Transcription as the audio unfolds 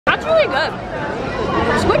That's really good.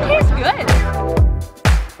 Squid tastes good.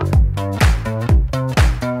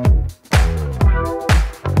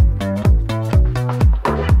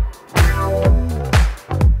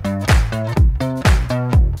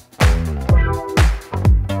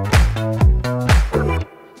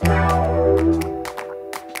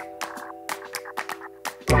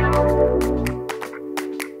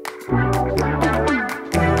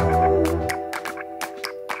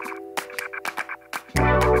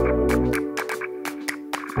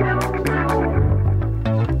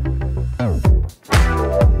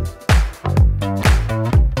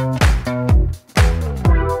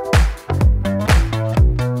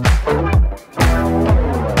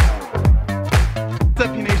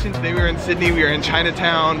 Today we were in Sydney, we were in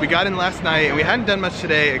Chinatown. We got in last night and we hadn't done much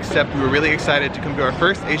today except we were really excited to come to our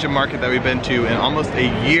first Asian market that we've been to in almost a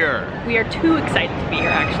year. We are too excited to be here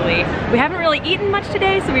actually. We haven't really eaten much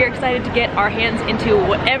today, so we are excited to get our hands into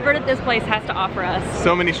whatever this place has to offer us.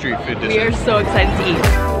 So many street food dishes. We are so excited to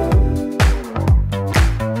eat.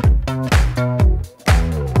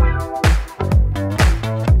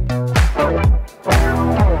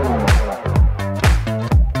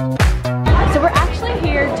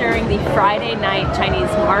 Friday night Chinese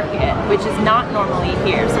market, which is not normally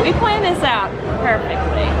here. So we planned this out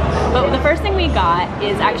perfectly. But the first thing we got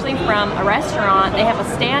is actually from a restaurant. They have a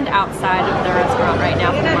stand outside of the restaurant right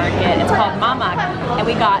now for the market. It's called Mamak, and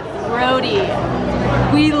we got roti.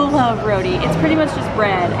 We love roti. It's pretty much just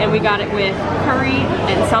bread, and we got it with curry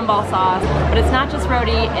and sambal sauce. But it's not just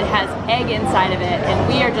roti, it has egg inside of it, and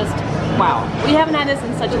we are just, wow. We haven't had this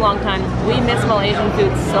in such a long time. We miss Malaysian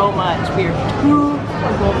food so much. We are too,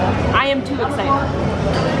 I am too excited.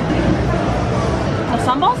 The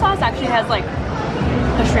sambal sauce actually has like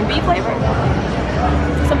a shrimpy flavor.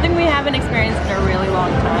 Something we haven't experienced in a really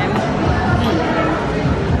long time.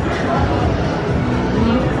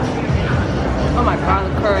 Oh my god,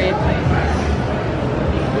 the curry.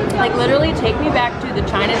 Like literally take me back to the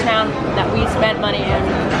Chinatown that we spent money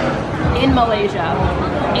in Malaysia,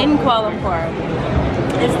 in Kuala Lumpur.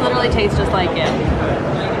 This literally tastes just like it.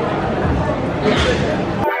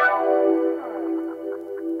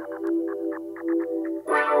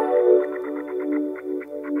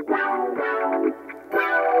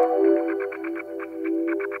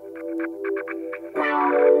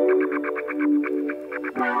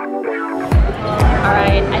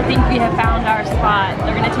 Alright, I think we have found our spot.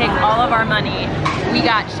 They're gonna take all of our money. We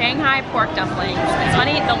got Shanghai pork dumplings. It's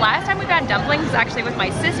funny, the last time we got dumplings was actually with my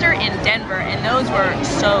sister in Denver, and those were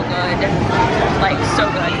so good. Like, so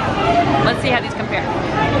good. Let's see how these compare.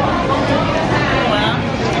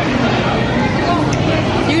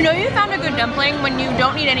 You know you found a good dumpling when you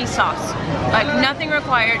don't need any sauce. Like, nothing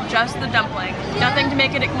required, just the dumpling. Nothing to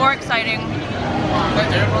make it more exciting.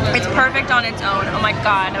 It's perfect on its own. Oh my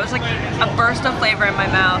god, it was like a burst of flavor in my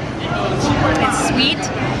mouth. It's sweet,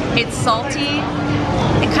 it's salty,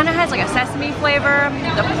 it kind of has like a sesame flavor.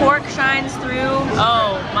 The pork shines through.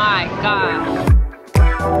 Oh my god.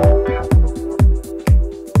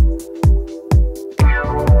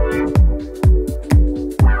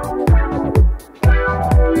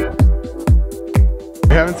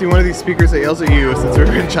 We haven't seen one of these speakers that yells at you since we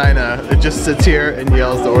were in China. It just sits here and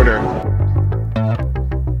yells the order.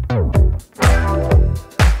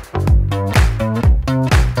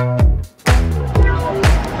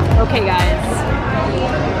 Okay guys,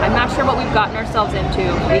 I'm not sure what we've gotten ourselves into.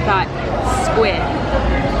 We got squid.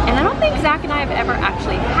 And I don't think Zach and I have ever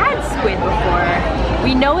actually had squid before.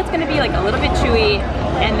 We know it's gonna be like a little bit chewy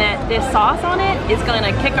and that this sauce on it is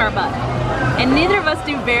gonna kick our butt. And neither of us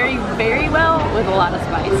do very, very well with a lot of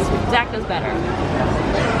spice. Zach does better,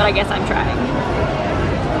 but I guess I'm trying.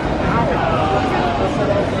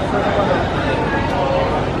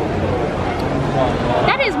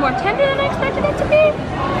 That is more tender than I expected it to be.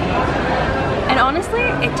 And honestly,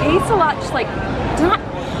 it tastes a lot just like, it's not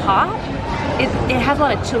hot. It has a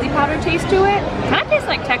lot of chili powder taste to it. Kind of tastes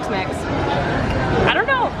like Tex-Mex. I don't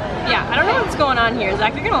know. Yeah, I don't know what's going on here.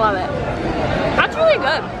 Zach, you're gonna love it. That's really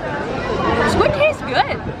good. Squid tastes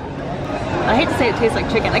good. I hate to say it tastes like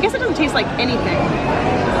chicken. I guess it doesn't taste like anything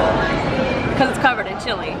because it's covered in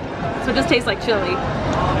chili. So it just tastes like chili.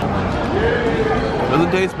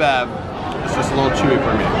 Doesn't taste bad. It's just a little chewy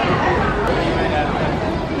for me.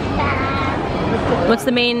 What's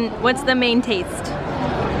the main taste?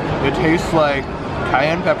 It tastes like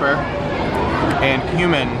cayenne pepper and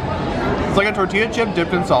cumin. It's like a tortilla chip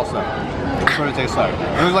dipped in salsa. That's what it tastes like.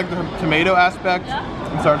 And there's like the tomato aspect.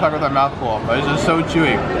 I'm sorry to talk with my mouth full, but it's just so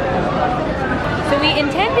chewy. So we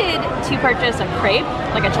intended to purchase a crepe,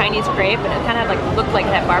 like a Chinese crepe, but it kind of like looked like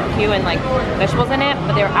it had barbecue and like vegetables in it,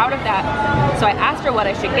 but they were out of that. So I asked her what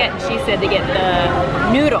I should get, and she said to get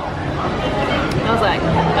the noodle. And I was like,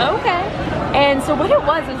 okay. And so what it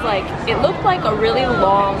was like, it looked like a really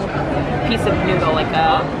long piece of noodle, like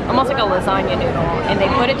almost like a lasagna noodle, and they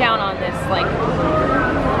put it down on this like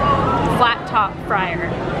flat top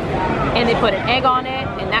fryer, and they put an egg on it,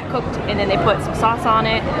 and that cooked, and then they put some sauce on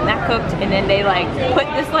it, and that cooked, and then they like put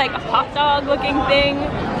this like hot dog looking thing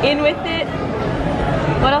in with it.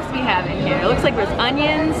 What else do we have in here? It looks like there's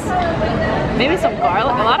onions, maybe some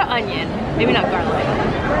garlic, a lot of onion, maybe not garlic,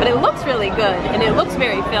 but it looks really good, and it looks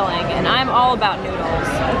very filling, and I'm all about noodles.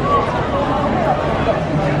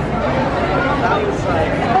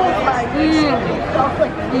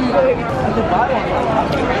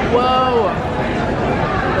 Whoa.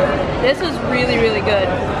 This is really, really good.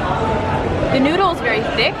 The noodle is very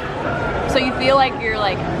thick, so you feel like you're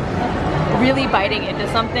like really biting into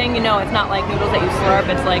something. You know, it's not like noodles that you slurp,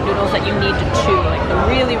 it's like noodles that you need to chew, like the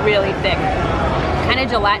really, really thick, kind of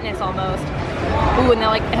gelatinous almost. Ooh, and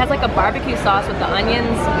like it has like a barbecue sauce with the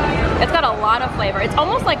onions. It's got a lot of flavor. It's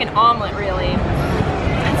almost like an omelet, really.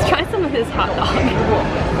 Let's try some of this hot dog.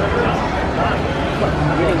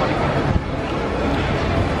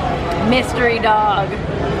 Mystery dog.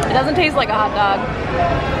 It doesn't taste like a hot dog.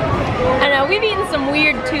 I know, we've eaten some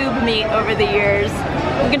weird tube meat over the years.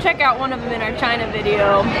 You can check out one of them in our China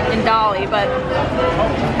video in Dolly, but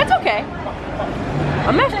it's okay.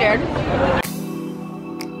 I'm not scared.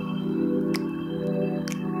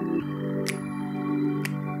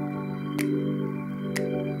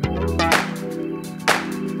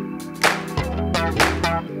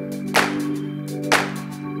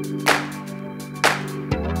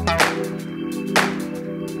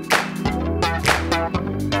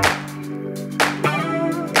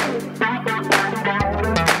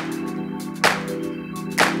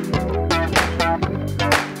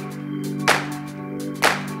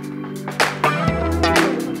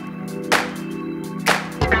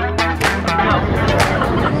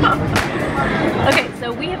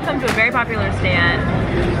 Popular stand.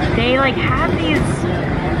 They like have these,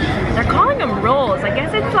 they're calling them rolls. I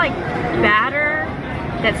guess it's like batter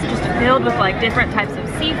that's just filled with like different types of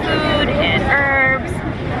seafood and herbs,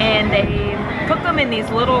 and they cook them in these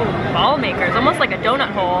little ball makers, almost like a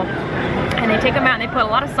donut hole, and they take them out and they put a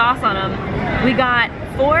lot of sauce on them. We got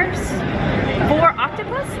four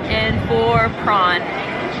octopus and 4 prawn,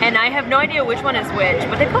 and I have no idea which one is which,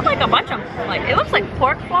 but they put like a bunch of, like, it looks like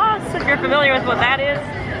pork floss, if you're familiar with what that is,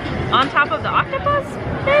 on top of the octopus,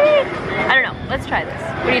 maybe? I don't know. Let's try this.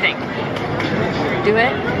 What do you think? Do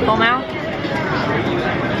it? Full mouth?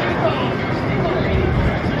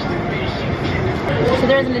 So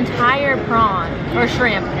there's an entire prawn or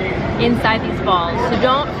shrimp inside these balls. So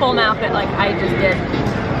don't full mouth it like I just did.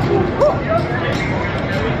 Ooh.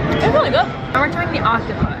 It's really good. Now we're trying the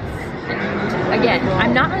octopus. Again,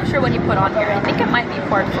 I'm not really sure what he put on here. I think it might be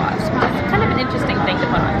pork floss. It's kind of an interesting thing to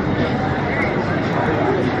put on.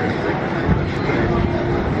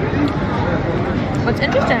 What's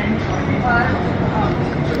interesting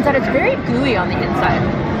is that it's very gooey on the inside,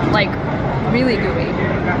 like really gooey.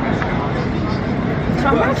 So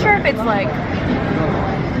I'm not sure if it's like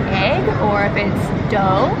egg or if it's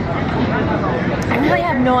dough. I really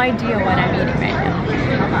have no idea what I'm eating right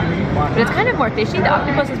now. But it's kind of more fishy. The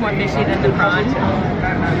octopus is more fishy than the prawn.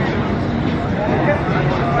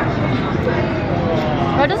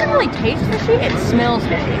 Well, it doesn't really taste fishy, it smells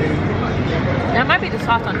fishy. That might be the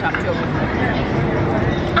sauce on top too.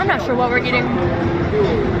 I'm not sure what we're getting,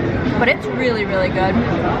 but it's really, really good.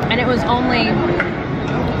 And it was only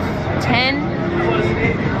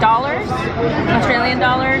 $10 Australian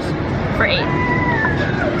dollars for 8.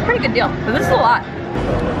 It's a pretty good deal, but this is a lot.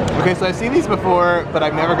 Okay, so I've seen these before, but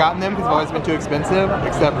I've never gotten them because they've always been too expensive,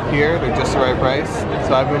 except here, they're just the right price.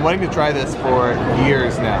 So I've been wanting to try this for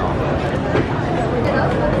years now.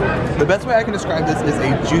 The best way I can describe this is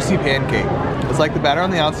a juicy pancake. It's like the batter on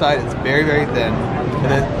the outside is very, very thin, and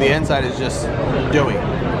then the inside is just doughy.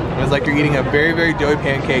 And it's like you're eating a very, very doughy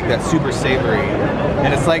pancake that's super savory.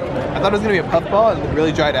 And it's like, I thought it was gonna be a puffball and it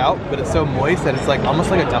really dried out, but it's so moist that it's like almost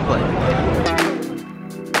like a dumpling.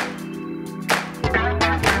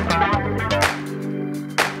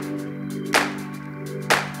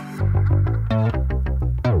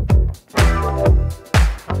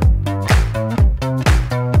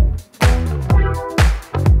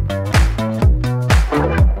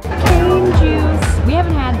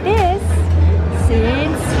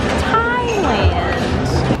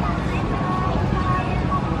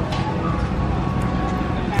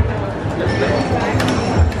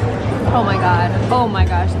 Oh my my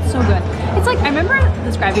gosh, it's so good. It's like, I remember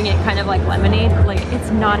describing it kind of like lemonade, but like it's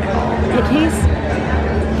not at all. It tastes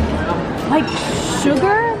like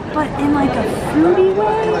sugar, but in like a fruity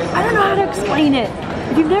way. I don't know how to explain it.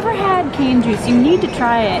 If you've never had cane juice, you need to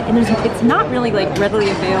try it. And it's not really like readily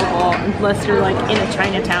available unless you're like in a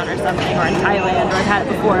Chinatown or something, or in Thailand, or I've had it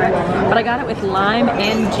before. But I got it with lime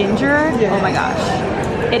and ginger. Oh my gosh.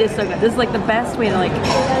 It is so good. This is like the best way to like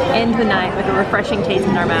end the night with a refreshing taste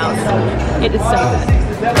in our mouths. It is so good.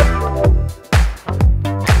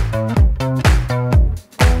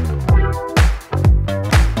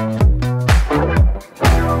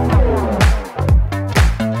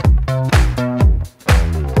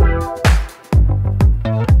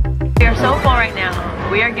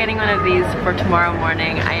 We are getting one of these for tomorrow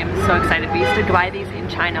morning. I am so excited. We used to buy these in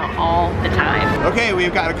China all the time. Okay,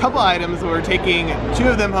 we've got a couple items. We're taking 2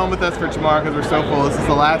 of them home with us for tomorrow because we're so full. This is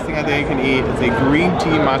the last thing I think I can eat. It's a green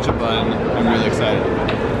tea matcha bun. I'm really excited.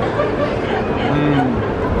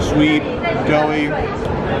 Sweet, doughy,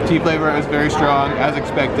 tea flavor is very strong, as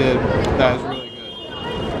expected. That is really good.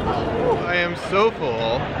 I am so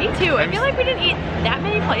full. Me too. I feel like we didn't eat that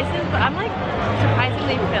many places, but I'm like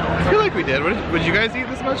surprisingly filled. I feel like we did. Would you guys eat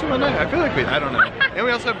this much in one night? I feel like I don't know. And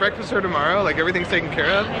we also have breakfast for tomorrow. Like everything's taken care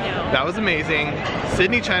of. I know. That was amazing.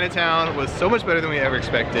 Sydney Chinatown was so much better than we ever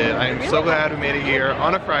expected. I am so glad we made it here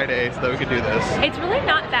on a Friday so that we could do this. It's really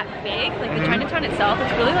not that big. Like the Chinatown itself,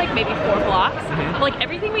 it's really like maybe 4 blocks. But like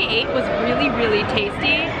everything we ate was really, really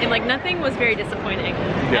tasty, and like nothing was very disappointing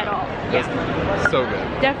at all. Yeah. So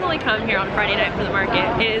good. Definitely come here on Friday night for the market.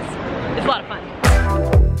 It's a lot of fun.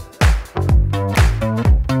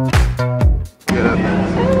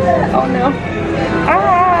 Oh no.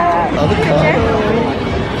 Avocado.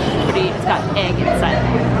 It's got egg inside.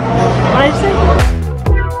 What did I say?